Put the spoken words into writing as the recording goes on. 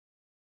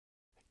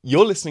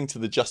You're listening to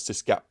the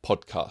Justice Gap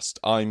podcast.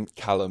 I'm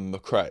Callum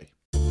McRae.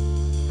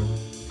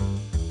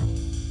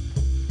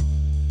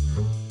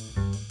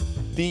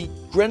 The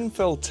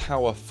Grenfell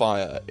Tower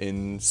fire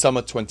in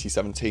summer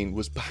 2017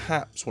 was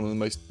perhaps one of the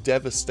most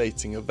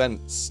devastating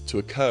events to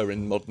occur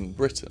in modern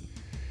Britain.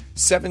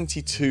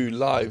 72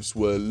 lives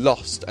were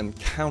lost and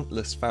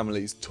countless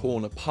families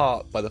torn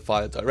apart by the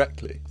fire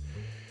directly.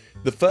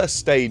 The first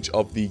stage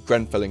of the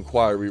Grenfell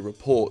inquiry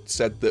report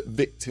said that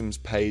victims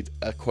paid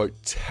a, quote,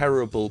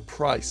 terrible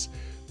price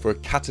for a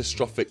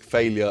catastrophic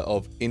failure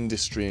of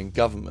industry and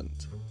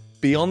government.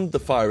 Beyond the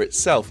fire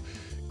itself,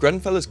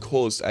 Grenfell has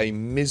caused a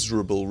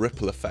miserable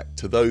ripple effect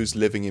to those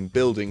living in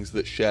buildings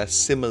that share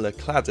similar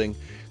cladding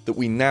that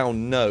we now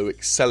know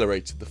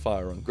accelerated the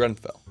fire on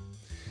Grenfell.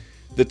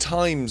 The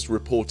Times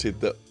reported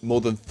that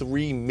more than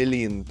 3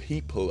 million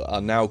people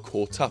are now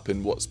caught up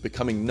in what's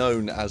becoming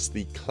known as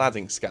the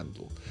cladding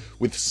scandal,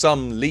 with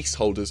some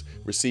leaseholders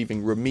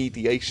receiving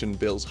remediation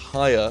bills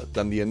higher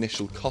than the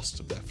initial cost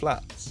of their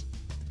flats.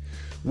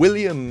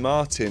 William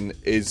Martin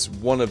is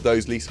one of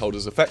those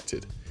leaseholders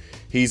affected.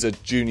 He's a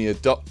junior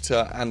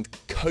doctor and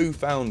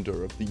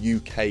co-founder of the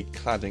UK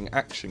Cladding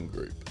Action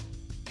Group.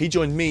 He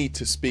joined me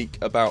to speak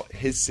about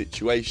his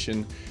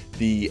situation,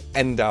 the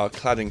End Our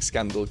Cladding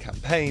Scandal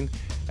campaign,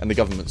 and the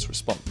government's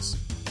response.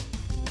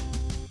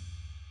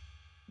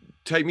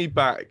 Take me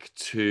back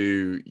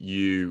to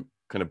you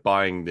kind of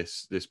buying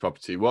this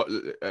property. What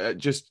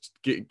just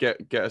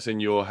get us in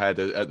your head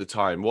at the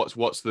time.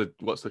 What's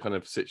the kind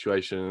of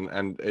situation?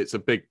 And it's a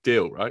big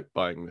deal, right?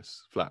 Buying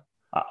this flat.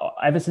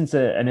 Ever since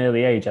an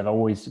early age, I've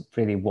always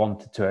really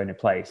wanted to own a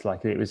place.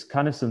 Like, it was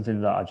kind of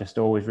something that I just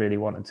always really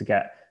wanted to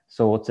get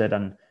sorted.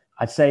 And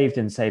I'd saved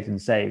and saved and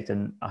saved,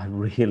 and I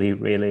really,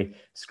 really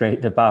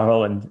scraped the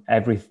barrel, and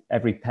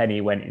every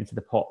penny went into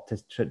the pot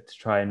to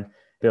try and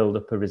build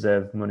up a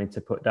reserve of money to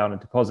put down a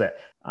deposit.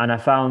 And I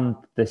found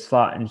this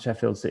flat in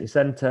Sheffield city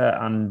centre,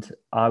 and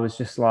I was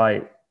just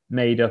like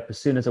made up. As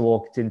soon as I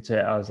walked into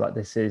it, I was like,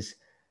 this is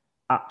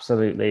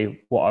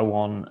absolutely what I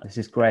want. This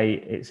is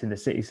great. It's in the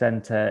city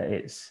centre.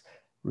 It's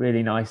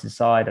really nice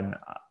inside. And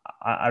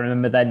I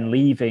remember then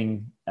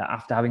leaving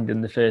after having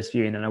done the first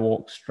viewing, and I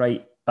walked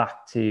straight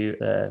back to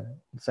the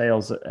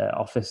sales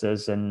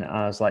officers, and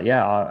I was like,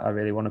 yeah, I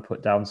really want to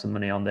put down some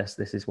money on this.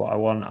 This is what I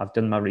want. I've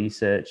done my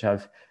research.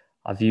 I've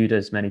viewed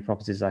as many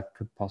properties as I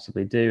could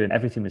possibly do, and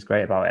everything was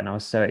great about it. And I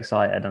was so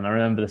excited. And I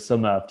remember the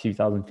summer of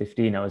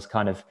 2015, I was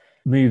kind of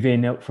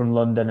moving up from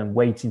London and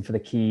waiting for the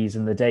keys.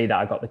 And the day that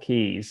I got the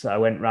keys, I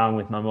went round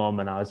with my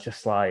mum, and I was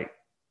just like,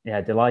 yeah,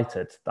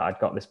 delighted that I'd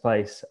got this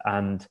place.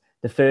 And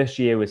the first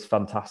year was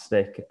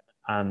fantastic,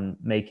 and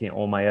making it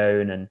all my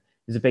own, and it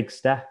was a big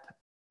step.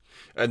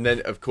 And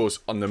then, of course,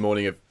 on the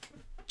morning of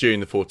June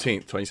the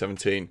 14th,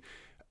 2017,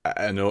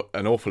 an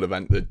awful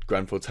event, the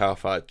Grenfell Tower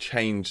fire,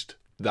 changed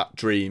that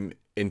dream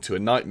into a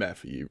nightmare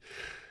for you.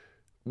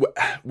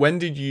 When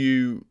did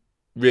you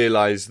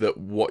realise that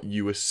what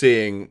you were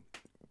seeing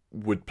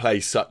would play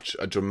such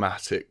a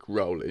dramatic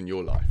role in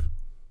your life?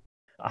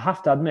 I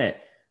have to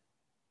admit,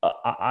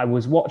 I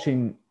was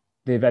watching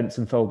the events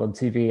unfold on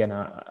TV, and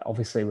I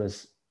obviously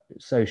was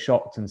so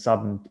shocked and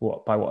saddened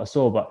by what I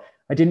saw, but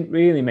I didn't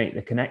really make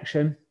the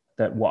connection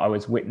that what I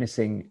was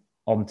witnessing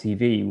on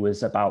TV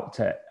was about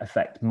to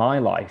affect my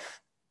life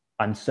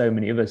and so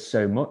many others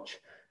so much.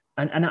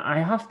 And I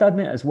have to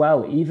admit as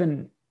well,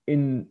 even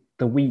in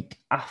the week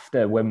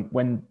after,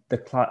 when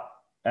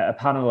a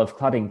panel of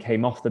cladding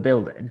came off the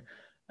building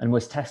and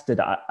was tested,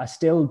 I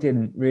still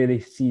didn't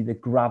really see the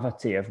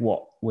gravity of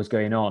what was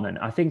going on. And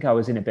I think I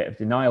was in a bit of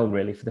denial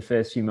really for the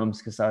first few months,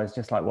 because I was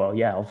just like, well,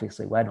 yeah,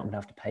 obviously we're not going to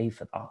have to pay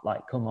for that.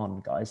 Like, come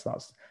on, guys,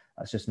 that's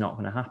just not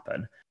going to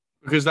happen.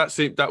 Because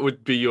that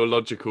would be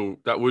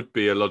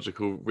a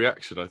logical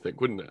reaction, I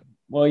think, wouldn't it?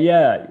 Well,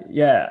 yeah.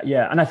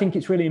 And I think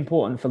it's really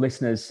important for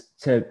listeners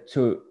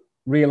to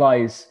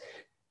realise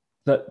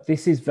that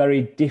this is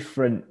very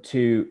different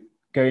to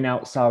going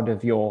outside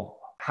of your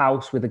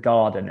house with a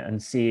garden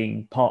and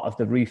seeing part of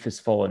the roof has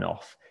fallen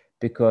off.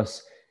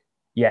 Because,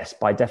 yes,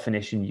 by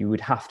definition, you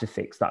would have to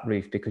fix that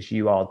roof because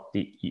you own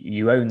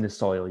the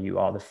soil, you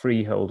are the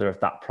freeholder of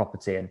that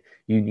property, and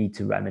you need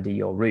to remedy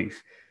your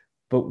roof.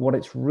 But what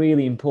it's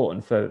really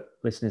important for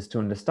listeners to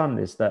understand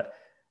is that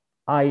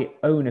I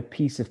own a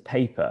piece of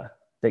paper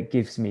that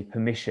gives me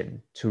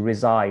permission to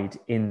reside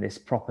in this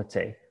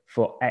property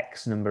for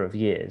X number of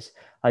years.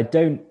 I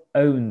don't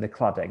own the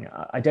cladding.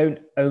 I don't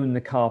own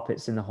the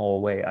carpets in the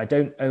hallway. I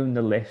don't own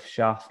the lift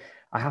shaft.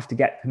 I have to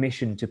get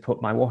permission to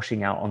put my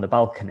washing out on the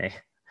balcony.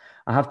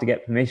 I have to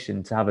get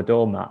permission to have a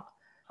doormat.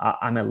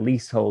 I'm a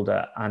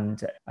leaseholder.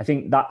 And I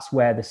think that's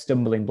where the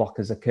stumbling block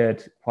has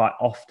occurred quite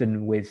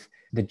often with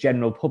the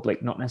general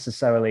public, not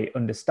necessarily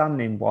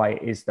understanding why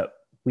it is that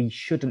we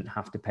shouldn't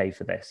have to pay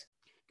for this.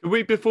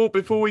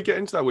 Before we get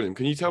into that, William,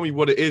 can you tell me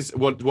what it is? I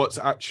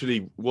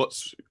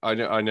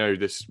know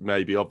this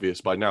may be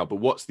obvious by now, but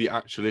what's the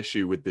actual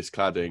issue with this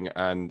cladding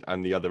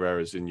and the other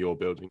areas in your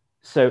building?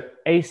 So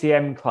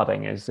ACM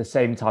cladding is the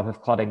same type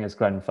of cladding as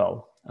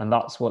Grenfell, and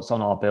that's what's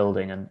on our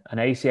building. And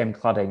ACM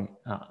cladding,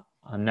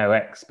 I'm no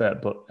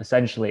expert, but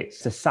essentially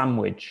it's a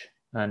sandwich.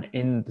 And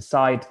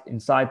inside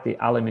the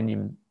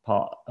aluminium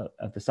part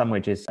of the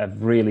sandwich is a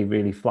really,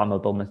 really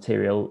flammable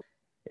material,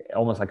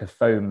 almost like a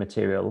foam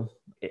material.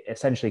 It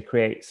essentially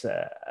creates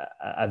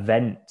a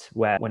vent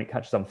where when it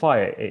catches on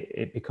fire,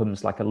 it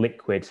becomes like a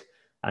liquid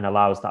and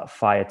allows that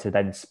fire to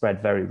then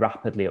spread very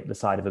rapidly up the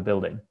side of a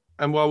building.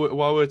 And while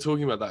we're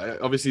talking about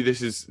that, obviously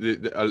this is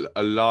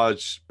a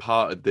large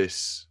part of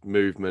this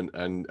movement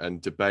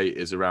and debate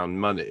is around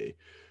money,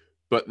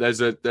 but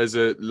there's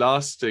a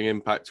lasting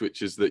impact,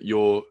 which is that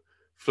your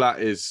flat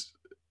is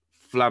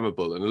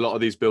flammable, and a lot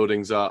of these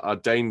buildings are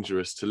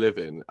dangerous to live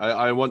in.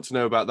 I want to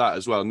know about that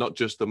as well, not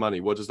just the money.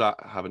 What does that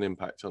have an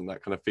impact on,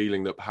 that kind of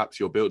feeling that perhaps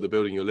the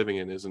building you're living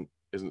in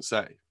isn't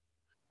safe?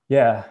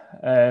 Yeah,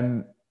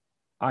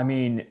 I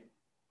mean,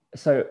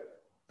 so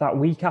that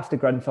week after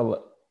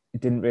Grenfell, it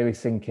didn't really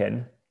sink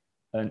in,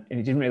 and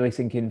it didn't really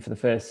sink in for the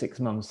first 6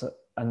 months.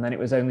 And then it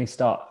was only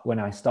when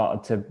I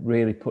started to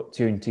really put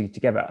two and two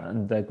together,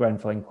 and the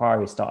Grenfell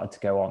inquiry started to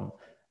go on,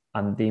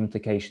 and the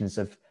implications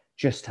of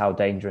just how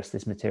dangerous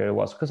this material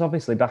was. Because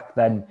obviously back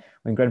then,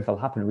 when Grenfell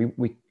happened,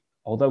 we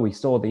although we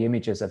saw the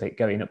images of it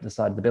going up the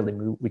side of the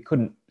building, we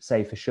couldn't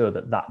say for sure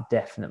that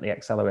definitely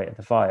accelerated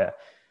the fire.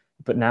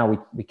 But now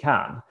we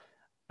can.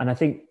 And I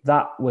think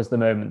that was the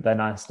moment then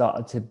I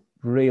started to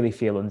really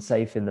feel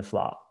unsafe in the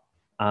flat.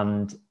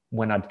 And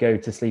when I'd go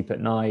to sleep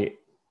at night,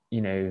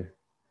 you know,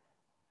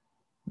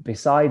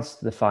 besides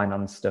the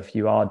finance stuff,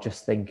 you are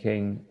just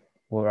thinking,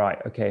 well, right,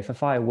 okay, if a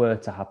fire were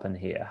to happen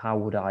here, how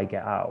would I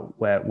get out?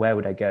 Where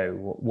would I go?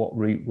 What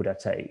route would I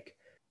take?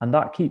 And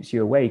that keeps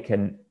you awake.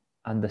 And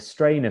the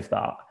strain of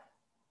that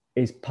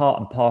is part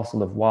and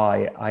parcel of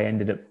why I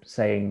ended up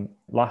saying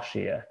last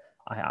year,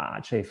 I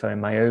actually, for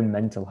my own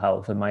mental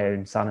health and my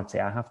own sanity,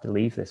 I have to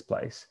leave this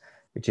place,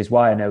 which is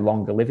why I no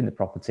longer live in the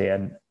property.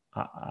 And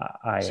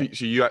So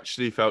you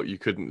actually felt you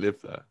couldn't live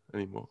there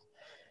anymore?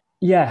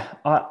 Yeah,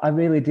 I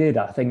really did.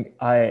 I think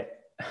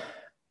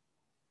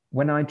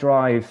when I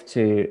drive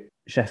to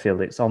Sheffield,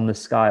 it's on the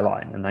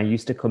Skyline, and I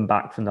used to come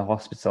back from the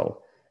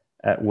hospital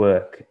at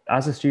work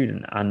as a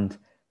student, and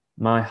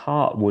my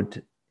heart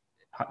would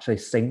actually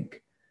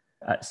sink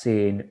at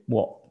seeing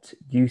what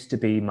used to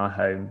be my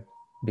home,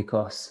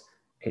 because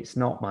it's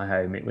not my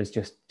home. It was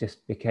just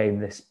became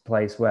this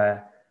place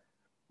where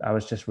I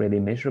was just really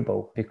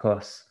miserable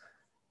because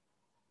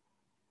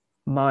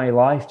my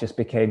life just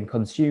became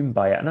consumed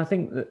by it. And I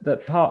think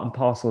that part and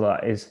parcel of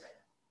that is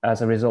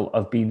as a result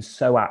of being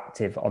so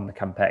active on the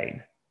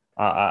campaign.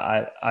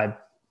 I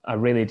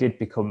really did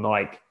become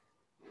like,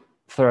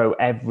 throw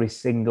every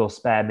single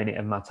spare minute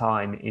of my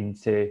time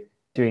into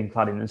doing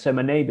cladding. And so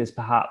my neighbours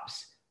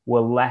perhaps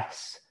were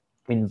less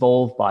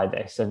involved by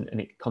this and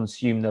it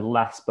consumed them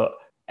less, but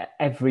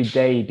every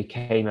day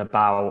became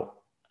about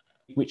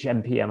which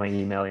MP am I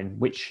emailing?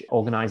 Which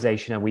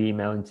organisation are we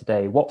emailing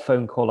today? What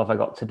phone call have I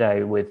got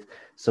today with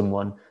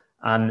someone?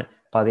 And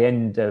by the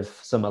end of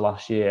summer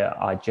last year,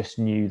 I just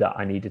knew that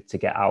I needed to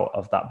get out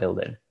of that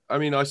building. I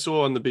mean, I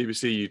saw on the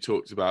BBC you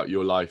talked about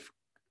your life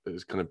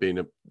as kind of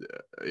being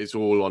it's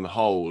all on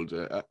hold.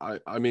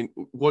 I mean,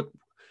 what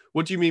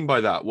do you mean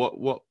by that?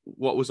 What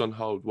was on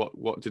hold?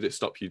 What did it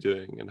stop you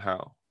doing, and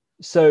how?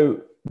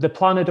 So the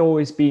plan had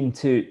always been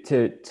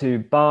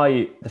to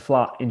buy the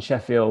flat in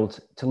Sheffield,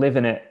 to live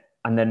in it,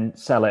 and then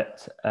sell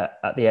it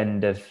at the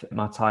end of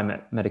my time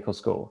at medical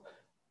school.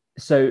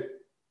 So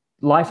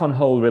life on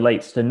hold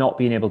relates to not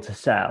being able to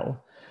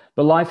sell,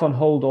 but life on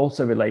hold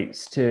also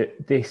relates to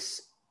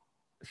this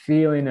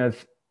feeling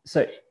of,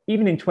 so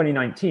even in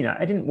 2019,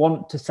 I didn't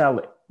want to sell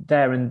it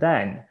there and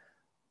then,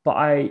 but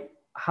I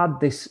had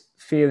this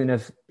feeling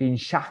of being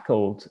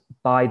shackled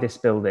by this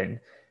building,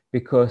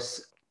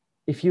 because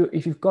if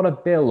you've got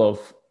a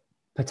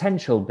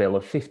potential bill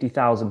of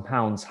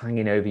 £50,000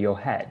 hanging over your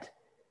head,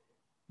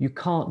 you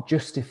can't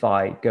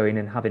justify going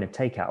and having a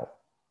takeout.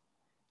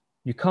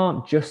 You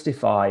can't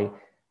justify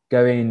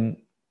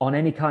going on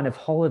any kind of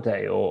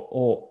holiday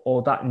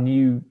or that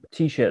new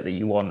T-shirt that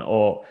you want,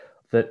 or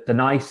the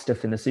nice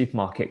stuff in the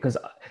supermarket.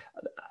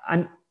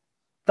 And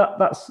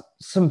that's,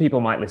 some people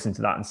might listen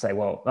to that and say,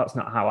 well, that's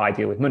not how I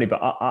deal with money.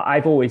 But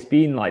I've always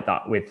been like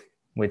that with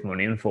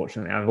money,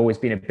 unfortunately. I've always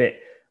been a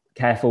bit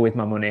careful with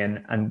my money.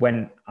 And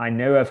when I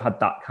know I've had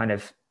that kind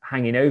of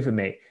hanging over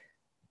me,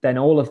 then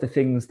all of the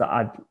things that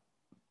I'd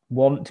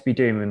want to be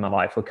doing in my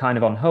life were kind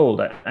of on hold,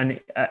 and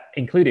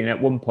including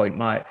at one point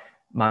my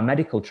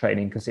medical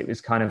training, because it was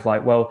kind of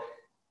like, well,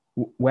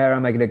 where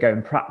am I going to go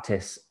and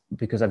practice?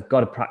 Because I've got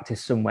to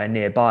practice somewhere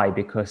nearby,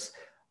 because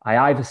I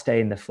either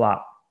stay in the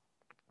flat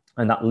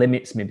and that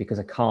limits me because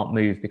I can't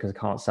move, because I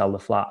can't sell the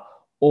flat,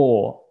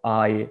 or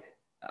I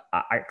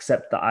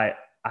accept that I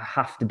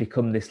have to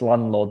become this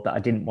landlord that I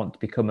didn't want to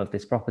become of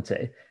this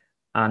property,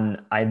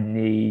 and I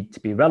need to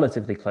be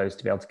relatively close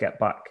to be able to get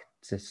back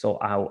to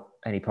sort out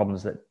any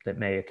problems that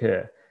may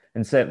occur.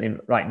 And certainly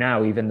right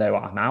now, even though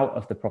I'm out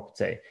of the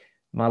property,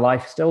 my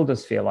life still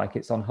does feel like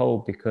it's on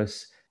hold,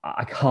 because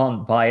I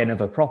can't buy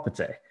another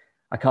property.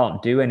 I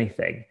can't do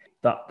anything.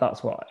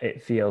 That's what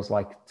it feels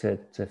like to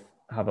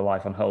have a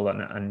life on hold.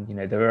 And you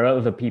know, there are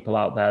other people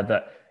out there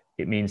that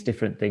it means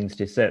different things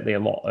to. Certainly a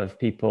lot of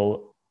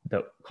people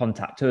that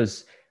contact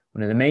us,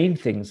 one of the main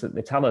things that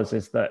they tell us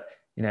is that,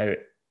 you know,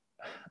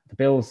 the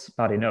bill's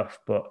bad enough,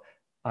 but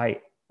I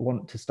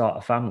want to start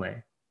a family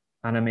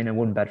and I'm in a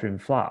 1-bedroom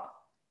flat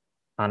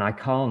and I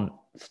can't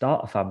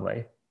start a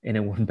family in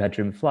a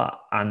 1-bedroom flat.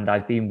 And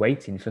I've been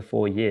waiting for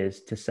 4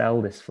 years to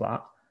sell this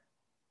flat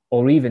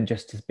or even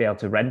just to be able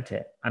to rent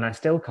it. And I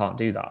still can't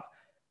do that.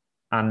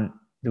 And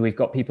we've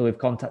got people who've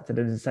contacted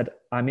us and said,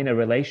 I'm in a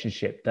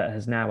relationship that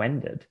has now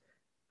ended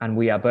and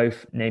we are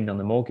both named on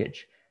the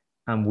mortgage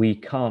and we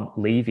can't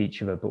leave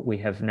each other, but we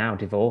have now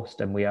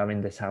divorced and we are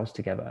in this house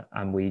together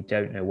and we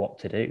don't know what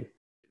to do.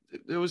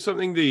 There was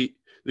something the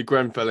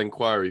Grenfell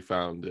inquiry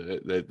found.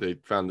 They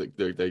found that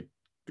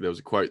there was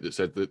a quote that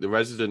said that the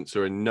residents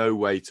are in no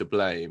way to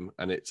blame,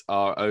 and it's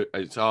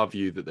our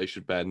view that they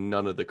should bear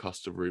none of the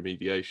cost of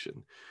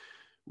remediation.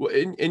 Well,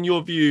 in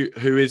your view,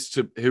 who is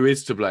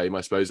to blame,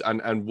 I suppose,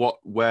 and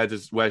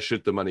where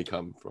should the money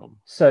come from?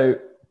 So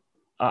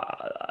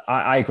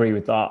I agree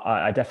with that.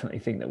 I definitely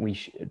think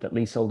that that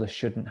leaseholders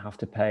shouldn't have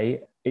to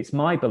pay. It's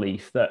my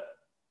belief that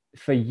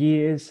for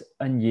years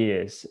and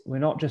years, we're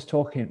not just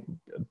talking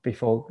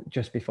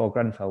just before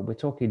Grenfell, we're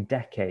talking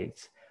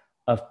decades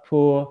of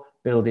poor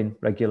building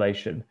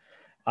regulation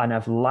and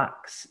of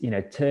lax, you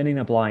know, turning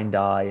a blind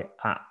eye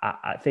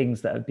at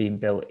things that have been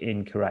built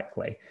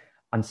incorrectly.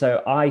 And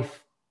so I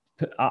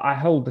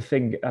point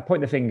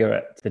the finger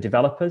at the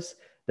developers,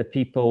 the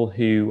people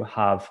who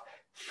have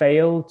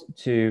failed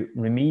to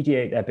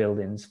remediate their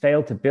buildings,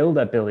 failed to build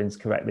their buildings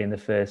correctly in the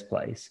first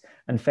place,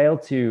 and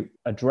failed to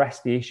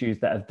address the issues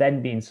that have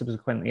then been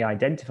subsequently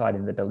identified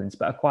in the buildings,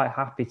 but are quite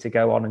happy to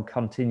go on and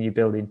continue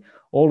building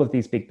all of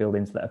these big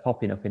buildings that are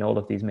popping up in all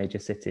of these major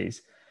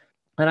cities.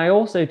 And I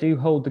also do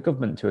hold the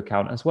government to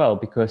account as well,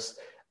 because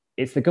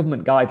it's the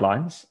government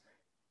guidelines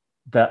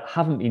that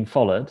haven't been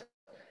followed.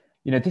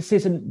 You know, this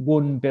isn't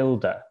one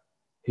builder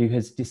who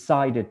has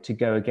decided to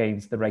go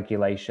against the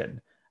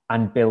regulation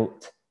and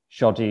built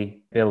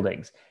shoddy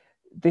buildings.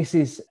 This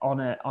is on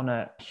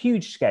a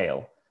huge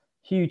scale,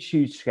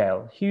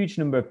 huge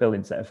number of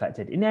buildings that are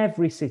affected in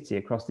every city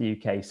across the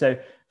UK. So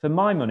for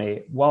my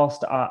money,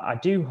 whilst I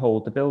do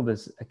hold the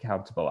builders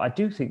accountable, I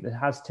do think there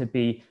has to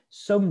be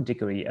some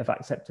degree of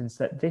acceptance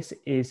that this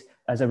is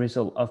as a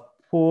result of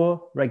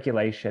poor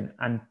regulation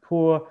and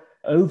poor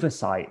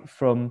oversight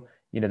from,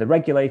 you know, the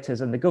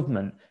regulators and the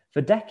government for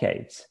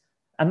decades.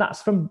 And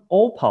that's from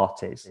all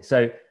parties.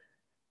 So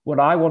what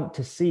I want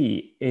to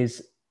see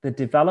is the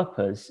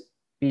developers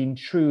being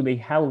truly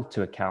held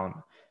to account.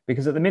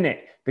 Because at the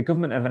minute, the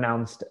government have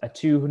announced a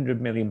 £200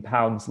 million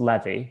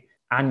levy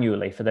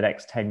annually for the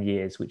next 10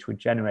 years, which would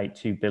generate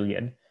 £2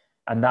 billion.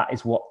 And that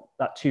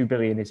 £2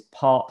 billion is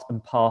part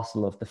and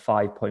parcel of the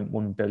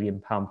 £5.1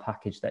 billion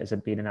package that has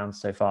been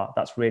announced so far.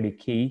 That's really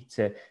key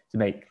to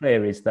make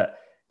clear, is that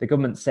the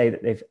government say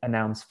that they've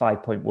announced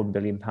 £5.1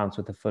 billion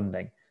worth of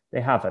funding.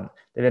 They haven't.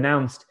 They've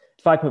announced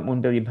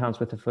 £5.1 billion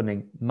worth of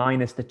funding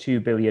minus the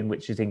 £2 billion,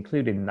 which is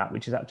included in that,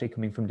 which is actually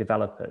coming from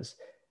developers.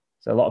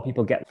 So a lot of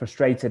people get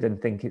frustrated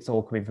and think it's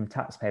all coming from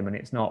taxpayer money.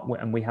 It's not,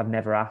 and we have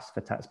never asked for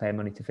taxpayer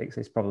money to fix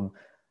this problem.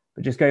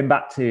 But just going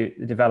back to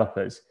the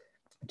developers,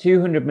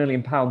 £200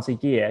 million a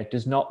year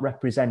does not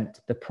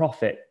represent the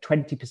profit,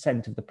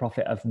 20% of the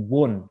profit of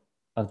one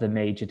of the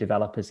major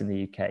developers in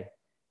the UK.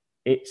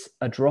 It's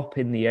a drop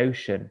in the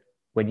ocean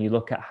when you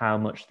look at how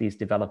much these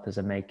developers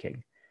are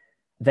making.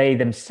 They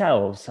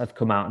themselves have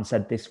come out and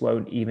said this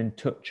won't even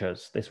touch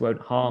us. This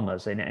won't harm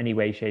us in any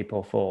way, shape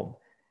or form.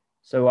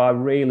 So I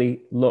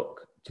really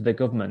look to the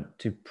government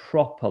to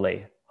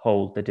properly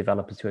hold the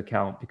developers to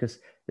account, because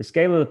the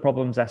scale of the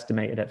problem is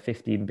estimated at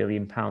 £15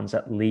 billion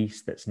at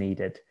least that's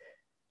needed.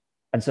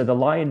 And so the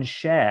lion's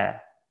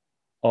share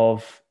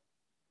of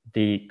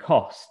the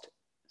cost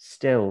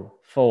still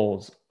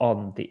falls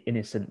on the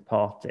innocent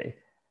party.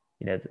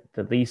 You know,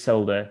 the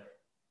leaseholder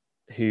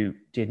who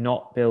did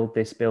not build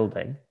this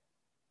building,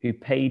 who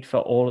paid for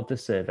all of the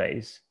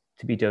surveys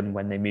to be done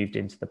when they moved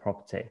into the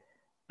property,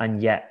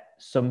 and yet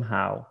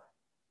somehow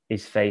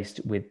is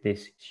faced with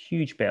this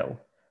huge bill.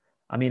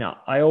 I mean,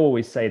 I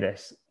always say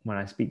this when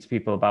I speak to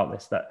people about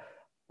this, that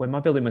when my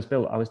building was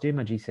built, I was doing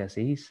my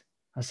GCSEs.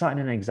 I sat in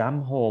an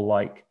exam hall,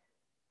 like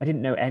I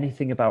didn't know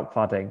anything about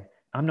cladding.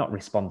 I'm not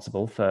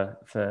responsible for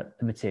the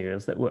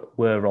materials that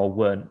were or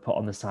weren't put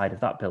on the side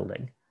of that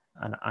building.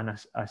 And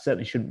I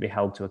certainly shouldn't be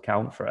held to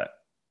account for it.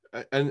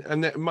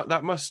 And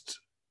that must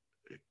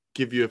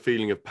give you a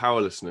feeling of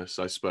powerlessness,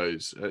 I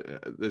suppose.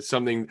 There's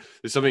something.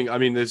 I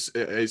mean,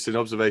 it's an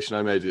observation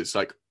I made. It's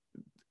like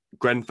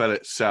Grenfell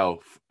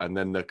itself, and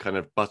then the kind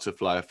of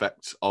butterfly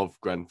effects of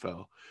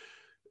Grenfell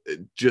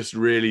just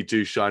really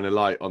do shine a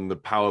light on the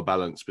power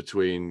balance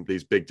between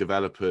these big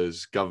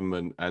developers,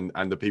 government, and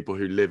the people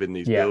who live in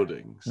these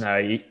buildings.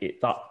 No,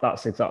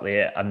 that's exactly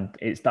it. And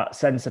it's that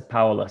sense of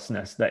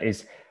powerlessness that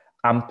is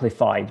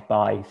amplified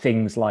by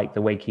things like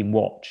the Waking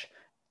Watch.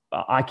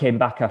 I came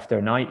back after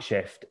a night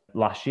shift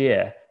last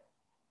year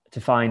to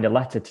find a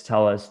letter to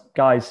tell us,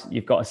 guys,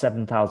 you've got a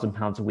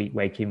 £7,000 a week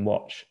waking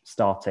watch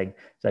starting.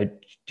 So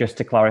just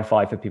to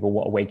clarify for people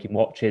what a waking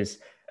watch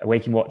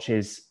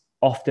is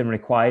often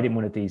required in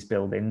one of these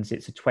buildings.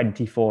 It's a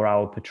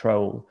 24-hour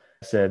patrol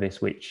service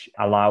which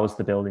allows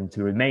the building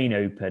to remain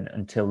open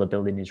until the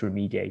building is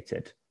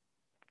remediated.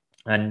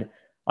 And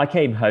I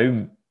came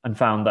home and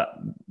found that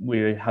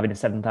we were having a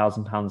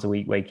 £7,000 a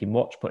week waking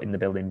watch put in the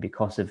building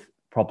because of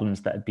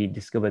problems that had been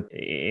discovered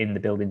in the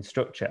building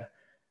structure.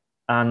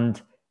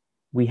 And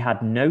we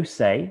had no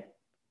say.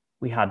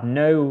 We had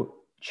no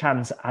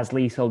chance as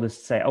leaseholders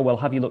to say, oh, well,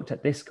 have you looked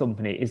at this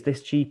company? Is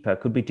this cheaper?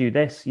 Could we do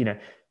this?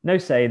 No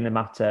say in the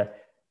matter.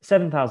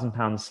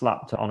 £7,000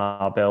 slapped on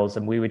our bills.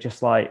 And we were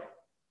just like,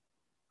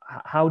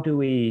 how do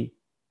we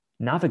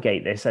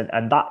navigate this?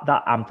 And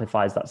that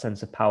amplifies that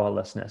sense of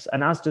powerlessness.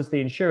 And as does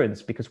the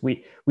insurance, because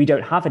we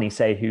don't have any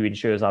say who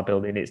insures our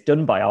building. It's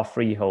done by our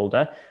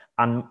freeholder.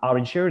 And our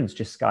insurance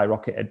just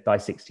skyrocketed by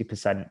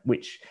 60%,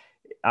 which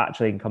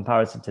actually in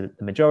comparison to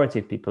the majority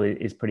of people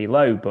is pretty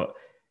low. But,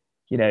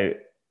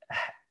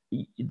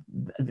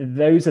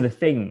 those are the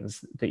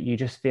things that you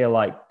just feel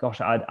like,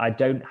 gosh, I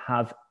don't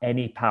have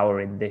any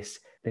power in this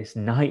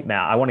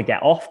nightmare. I want to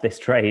get off this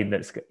train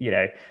that's,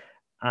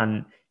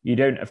 and you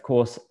don't, of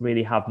course,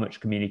 really have much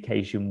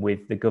communication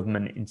with the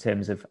government in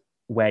terms of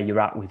where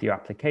you're at with your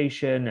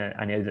application.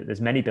 I know that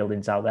there's many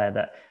buildings out there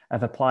that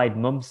have applied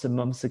months and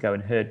months ago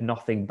and heard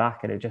nothing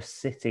back and are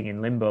just sitting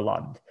in limbo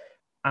land.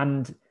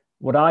 And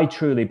what I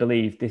truly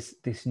believe,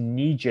 this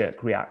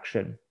knee-jerk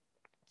reaction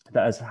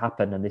that has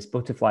happened and this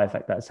butterfly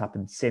effect that has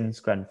happened since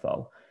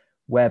Grenfell,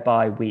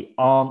 whereby we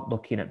aren't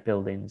looking at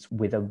buildings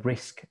with a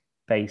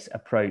risk-based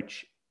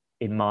approach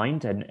in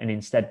mind. And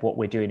instead what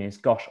we're doing is,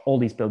 gosh, all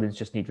these buildings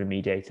just need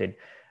remediating.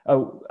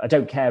 Oh, I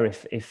don't care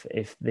if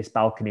this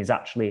balcony is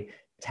actually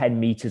 10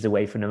 meters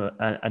away from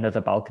another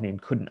balcony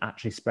and couldn't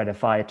actually spread a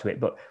fire to it,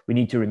 but we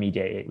need to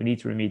remediate it. We need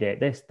to remediate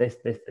this,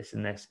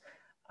 and this.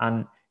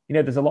 And,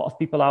 there's a lot of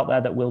people out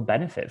there that will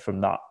benefit from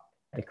that.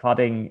 The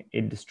cladding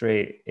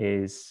industry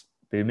is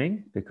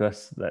booming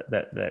because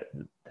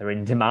they're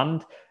in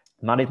demand.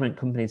 Management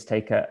companies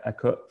take a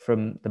cut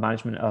from the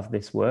management of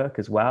this work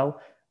as well.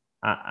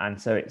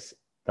 And so it's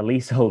the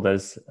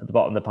leaseholders at the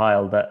bottom of the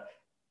pile that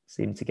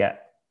seem to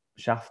get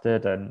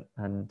shafted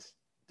and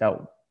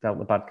dealt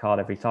the bad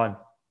card every time.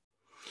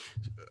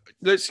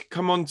 Let's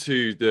come on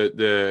to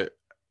the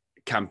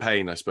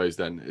campaign, I suppose,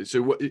 then.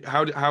 So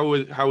how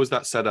was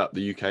that set up,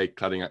 the UK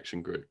Cladding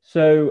Action Group?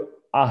 So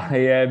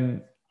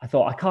I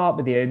thought, I can't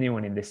be the only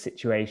one in this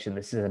situation.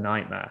 This is a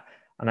nightmare.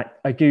 And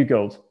I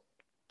Googled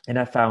and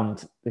I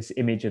found this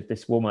image of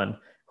this woman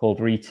called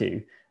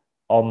Ritu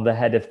on the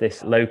head of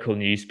this local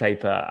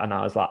newspaper. And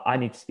I was like, I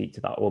need to speak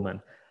to that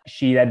woman.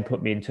 She then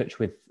put me in touch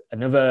with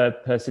another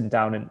person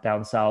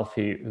down south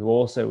who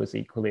also was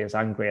equally as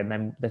angry. And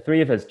then the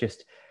three of us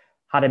just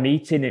had a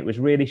meeting. It was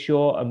really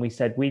short. And we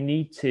said, we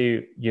need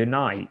to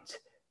unite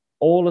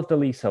all of the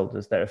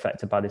leaseholders that are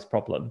affected by this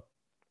problem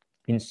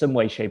in some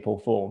way, shape or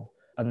form.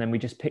 And then we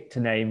just picked a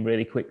name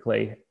really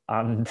quickly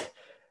and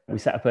we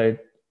set up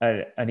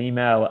an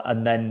email,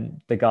 and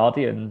then The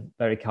Guardian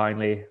very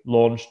kindly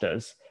launched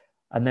us.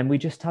 And then we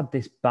just had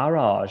this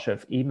barrage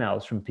of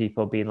emails from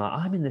people being like,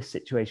 I'm in this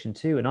situation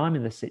too, and I'm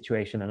in this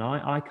situation, and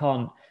I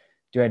can't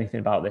do anything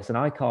about this, and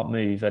I can't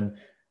move. And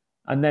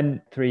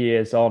then 3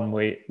 years on,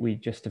 we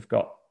just have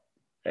got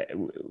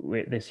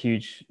this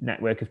huge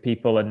network of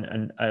people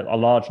and a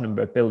large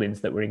number of buildings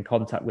that we're in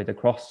contact with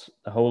across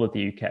the whole of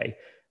the UK.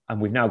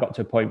 And we've now got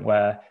to a point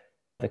where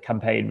the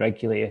campaign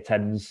regularly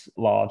attends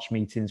large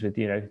meetings with,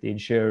 the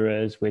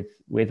insurers, with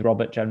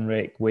Robert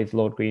Jenrick, with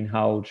Lord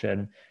Greenhalgh,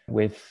 and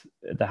with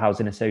the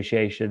housing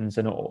associations,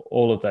 and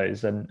all of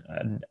those, and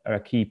are a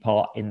key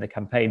part in the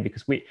campaign,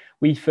 because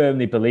we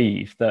firmly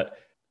believe that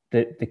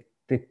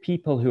the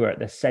people who are at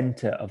the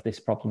centre of this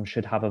problem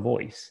should have a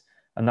voice,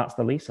 and that's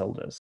the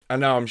leaseholders.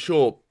 And now I'm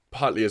sure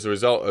partly as a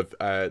result of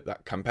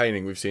that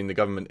campaigning, we've seen the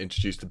government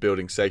introduce the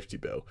Building Safety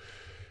Bill.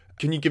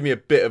 Can you give me a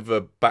bit of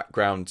a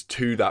background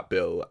to that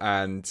bill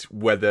and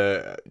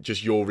whether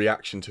just your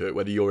reaction to it,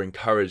 whether you're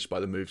encouraged by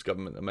the moves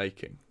government are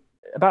making?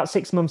 About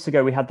 6 months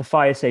ago, we had the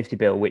Fire Safety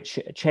Bill, which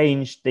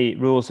changed the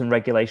rules and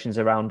regulations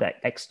around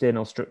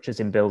external structures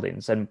in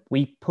buildings. And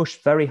we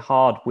pushed very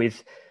hard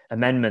with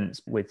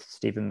amendments with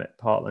Stephen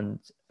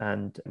McPartland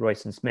and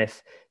Royson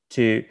Smith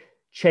to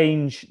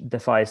change the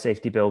Fire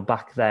Safety Bill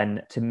back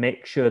then to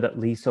make sure that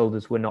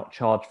leaseholders were not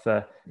charged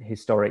for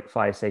historic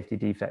fire safety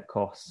defect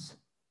costs.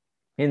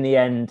 In the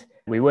end,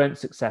 we weren't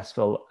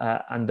successful,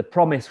 and the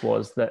promise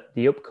was that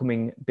the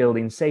upcoming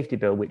Building Safety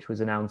Bill, which was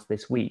announced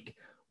this week,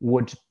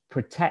 would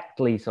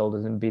protect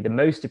leaseholders and be the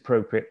most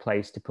appropriate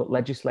place to put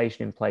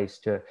legislation in place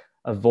to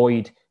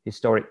avoid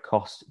historic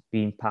costs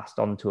being passed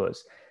on to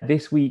us.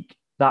 This week,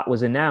 that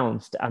was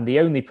announced, and the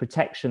only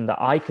protection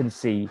that I can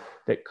see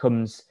that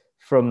comes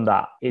from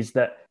that is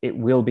that it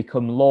will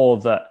become law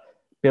that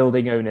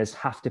building owners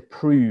have to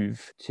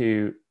prove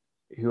to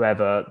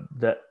whoever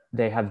that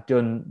they have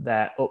done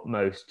their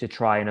utmost to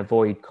try and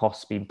avoid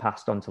costs being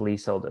passed on to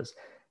leaseholders.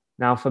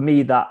 Now, for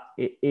me, that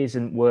it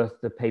isn't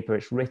worth the paper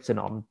it's written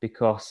on,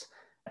 because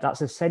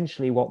that's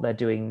essentially what they're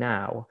doing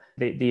now.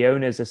 The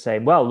owners are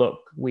saying, well, look,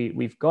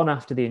 we've gone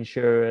after the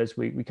insurers.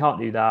 We can't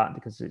do that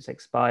because it's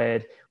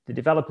expired. The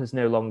developer's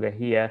no longer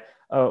here.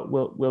 Oh,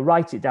 we'll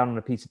write it down on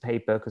a piece of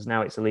paper because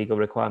now it's a legal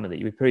requirement that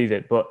you approve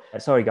it. But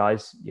sorry,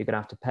 guys, you're going to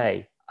have to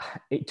pay.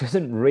 It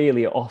doesn't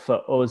really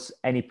offer us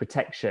any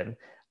protection.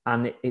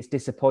 And it's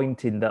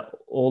disappointing that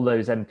all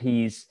those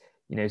MPs,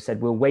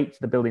 said we'll wait for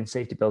the building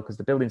safety bill because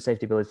the building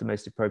safety bill is the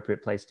most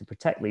appropriate place to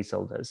protect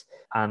leaseholders.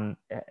 And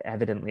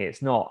evidently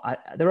it's not.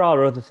 There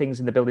are other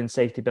things in the building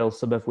safety bill,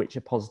 some of which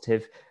are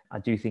positive. I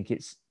do think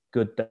it's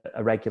good that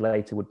a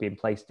regulator would be in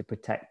place to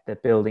protect the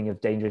building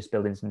of dangerous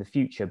buildings in the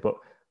future. But,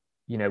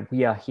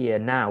 we are here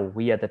now.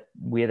 We are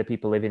the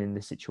people living in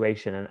this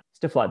situation, and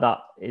stuff like that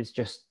is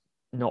just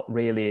not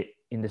really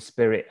in the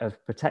spirit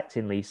of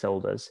protecting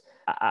leaseholders.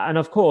 And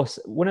of course,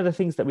 one of the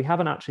things that we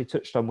haven't actually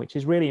touched on, which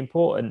is really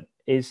important,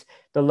 is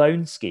the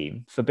loan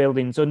scheme for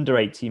buildings under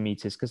 18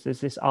 metres, because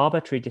there's this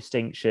arbitrary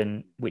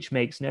distinction which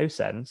makes no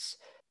sense.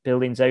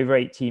 Buildings over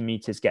 18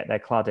 metres get their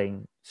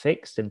cladding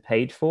fixed and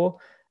paid for.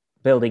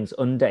 Buildings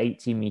under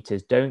 18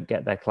 metres don't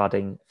get their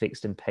cladding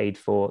fixed and paid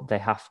for. They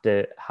have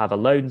to have a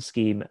loan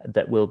scheme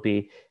that will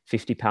be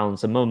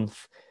 £50 a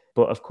month.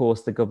 But of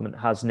course, the government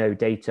has no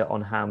data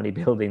on how many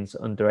buildings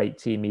under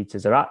 18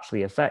 metres are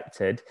actually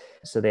affected.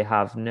 So they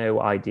have no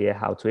idea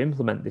how to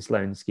implement this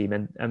loan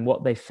scheme. And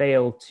what they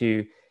fail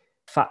to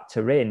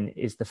factor in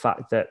is the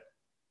fact that,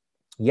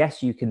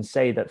 yes, you can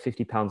say that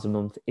 £50 a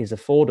month is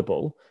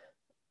affordable.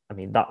 I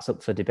mean, that's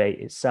up for debate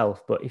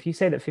itself. But if you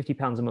say that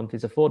 £50 a month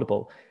is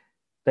affordable,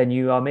 then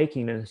you are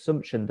making an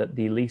assumption that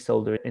the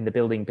leaseholder in the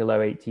building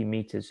below 18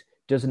 metres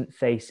doesn't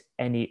face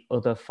any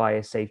other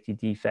fire safety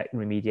defect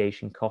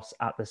remediation costs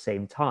at the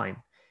same time,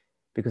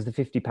 because the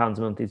 £50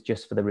 a month is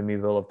just for the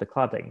removal of the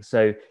cladding.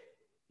 So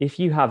if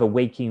you have a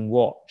waking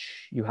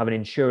watch, you have an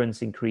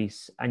insurance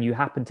increase, and you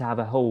happen to have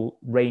a whole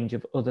range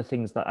of other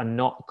things that are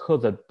not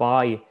covered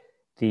by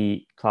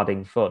the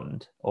cladding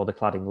fund or the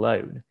cladding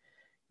loan,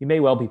 you may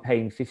well be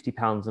paying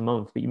 £50 a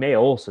month, but you may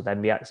also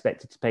then be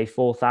expected to pay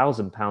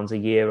 £4,000 a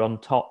year on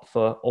top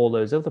for all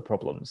those other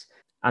problems.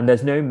 And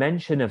there's no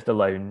mention of the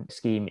loan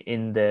scheme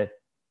in the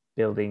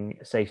building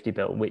safety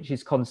bill, which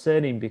is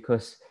concerning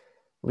because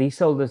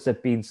leaseholders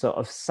have been sort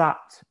of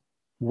sat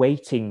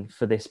waiting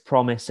for this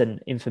promise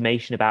and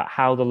information about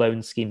how the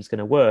loan scheme is going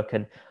to work.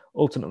 And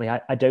ultimately,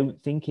 I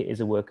don't think it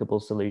is a workable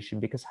solution,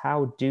 because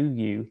how do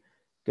you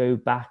go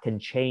back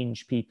and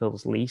change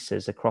people's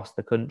leases across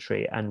the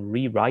country and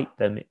rewrite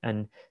them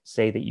and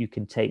say that you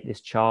can take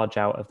this charge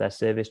out of their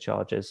service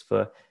charges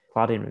for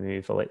cladding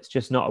removal? It's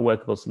just not a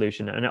workable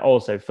solution. And it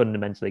also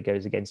fundamentally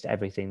goes against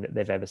everything that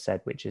they've ever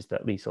said, which is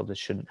that leaseholders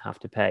shouldn't have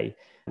to pay,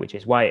 which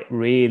is why it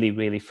really,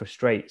 really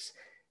frustrates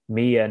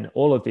me and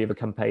all of the other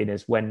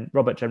campaigners when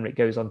Robert Jenrick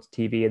goes onto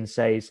TV and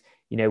says,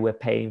 we're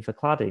paying for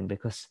cladding,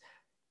 because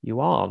you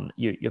aren't.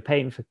 You're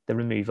paying for the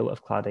removal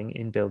of cladding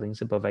in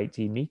buildings above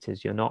 18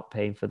 metres. You're not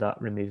paying for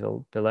that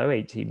removal below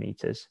 18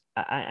 metres.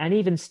 And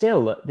even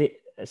still,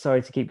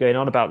 sorry to keep going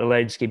on about the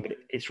loan scheme, but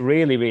it's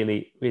really,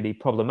 really, really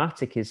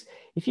problematic is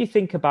if you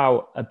think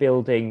about a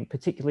building,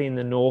 particularly in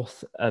the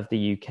north of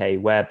the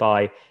UK,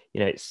 whereby,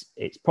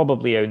 it's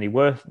probably only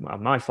worth,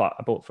 my flat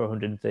I bought for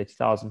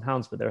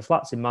 £130,000, but there are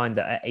flats in mine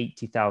that are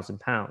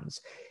 £80,000.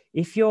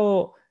 If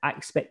you're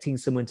expecting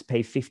someone to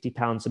pay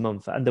 £50 a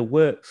month and the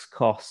works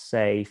cost,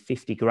 say,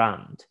 50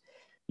 grand,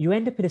 you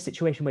end up in a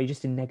situation where you're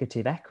just in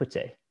negative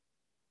equity,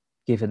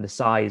 given the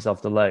size of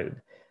the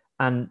loan.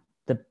 And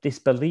this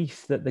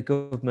belief that the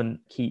government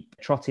keep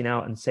trotting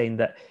out and saying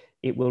that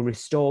it will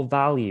restore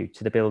value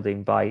to the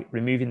building by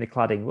removing the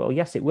cladding. Well,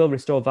 yes, it will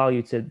restore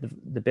value to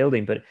the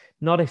building, but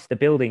not if the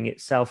building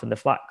itself and the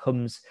flat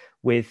comes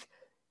with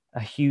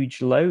a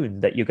huge loan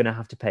that you're going to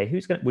have to pay.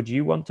 Would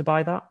you want to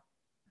buy that?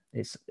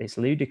 It's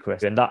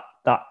ludicrous. And that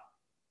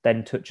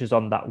then touches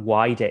on that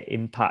wider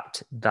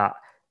impact that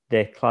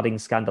the cladding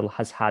scandal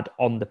has had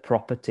on the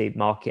property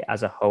market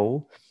as a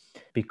whole,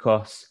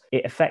 because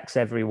it affects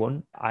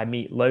everyone. I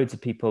meet loads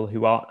of people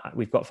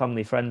we've got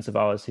family friends of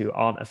ours who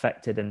aren't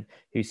affected and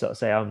who sort of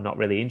say, I'm not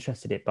really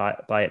interested by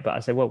it. But I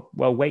say, well,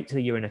 wait till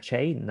you're in a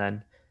chain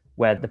then,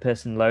 where the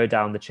person lower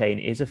down the chain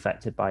is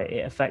affected by it.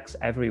 It affects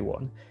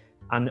everyone.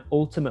 And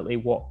ultimately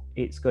what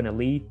it's going to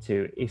lead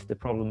to, if the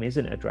problem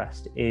isn't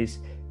addressed, is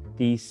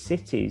these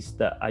cities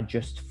that are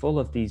just full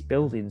of these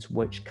buildings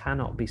which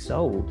cannot be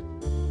sold.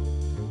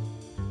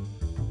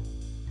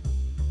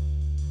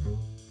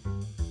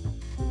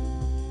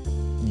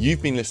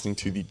 You've been listening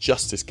to the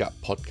Justice Gap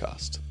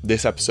podcast.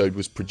 This episode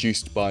was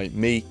produced by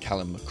me,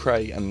 Callum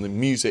McRae, and the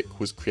music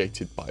was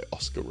created by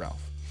Oscar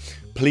Ralph.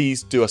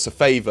 Please do us a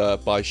favour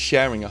by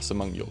sharing us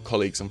among your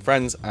colleagues and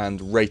friends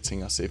and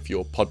rating us if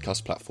your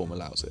podcast platform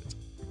allows it.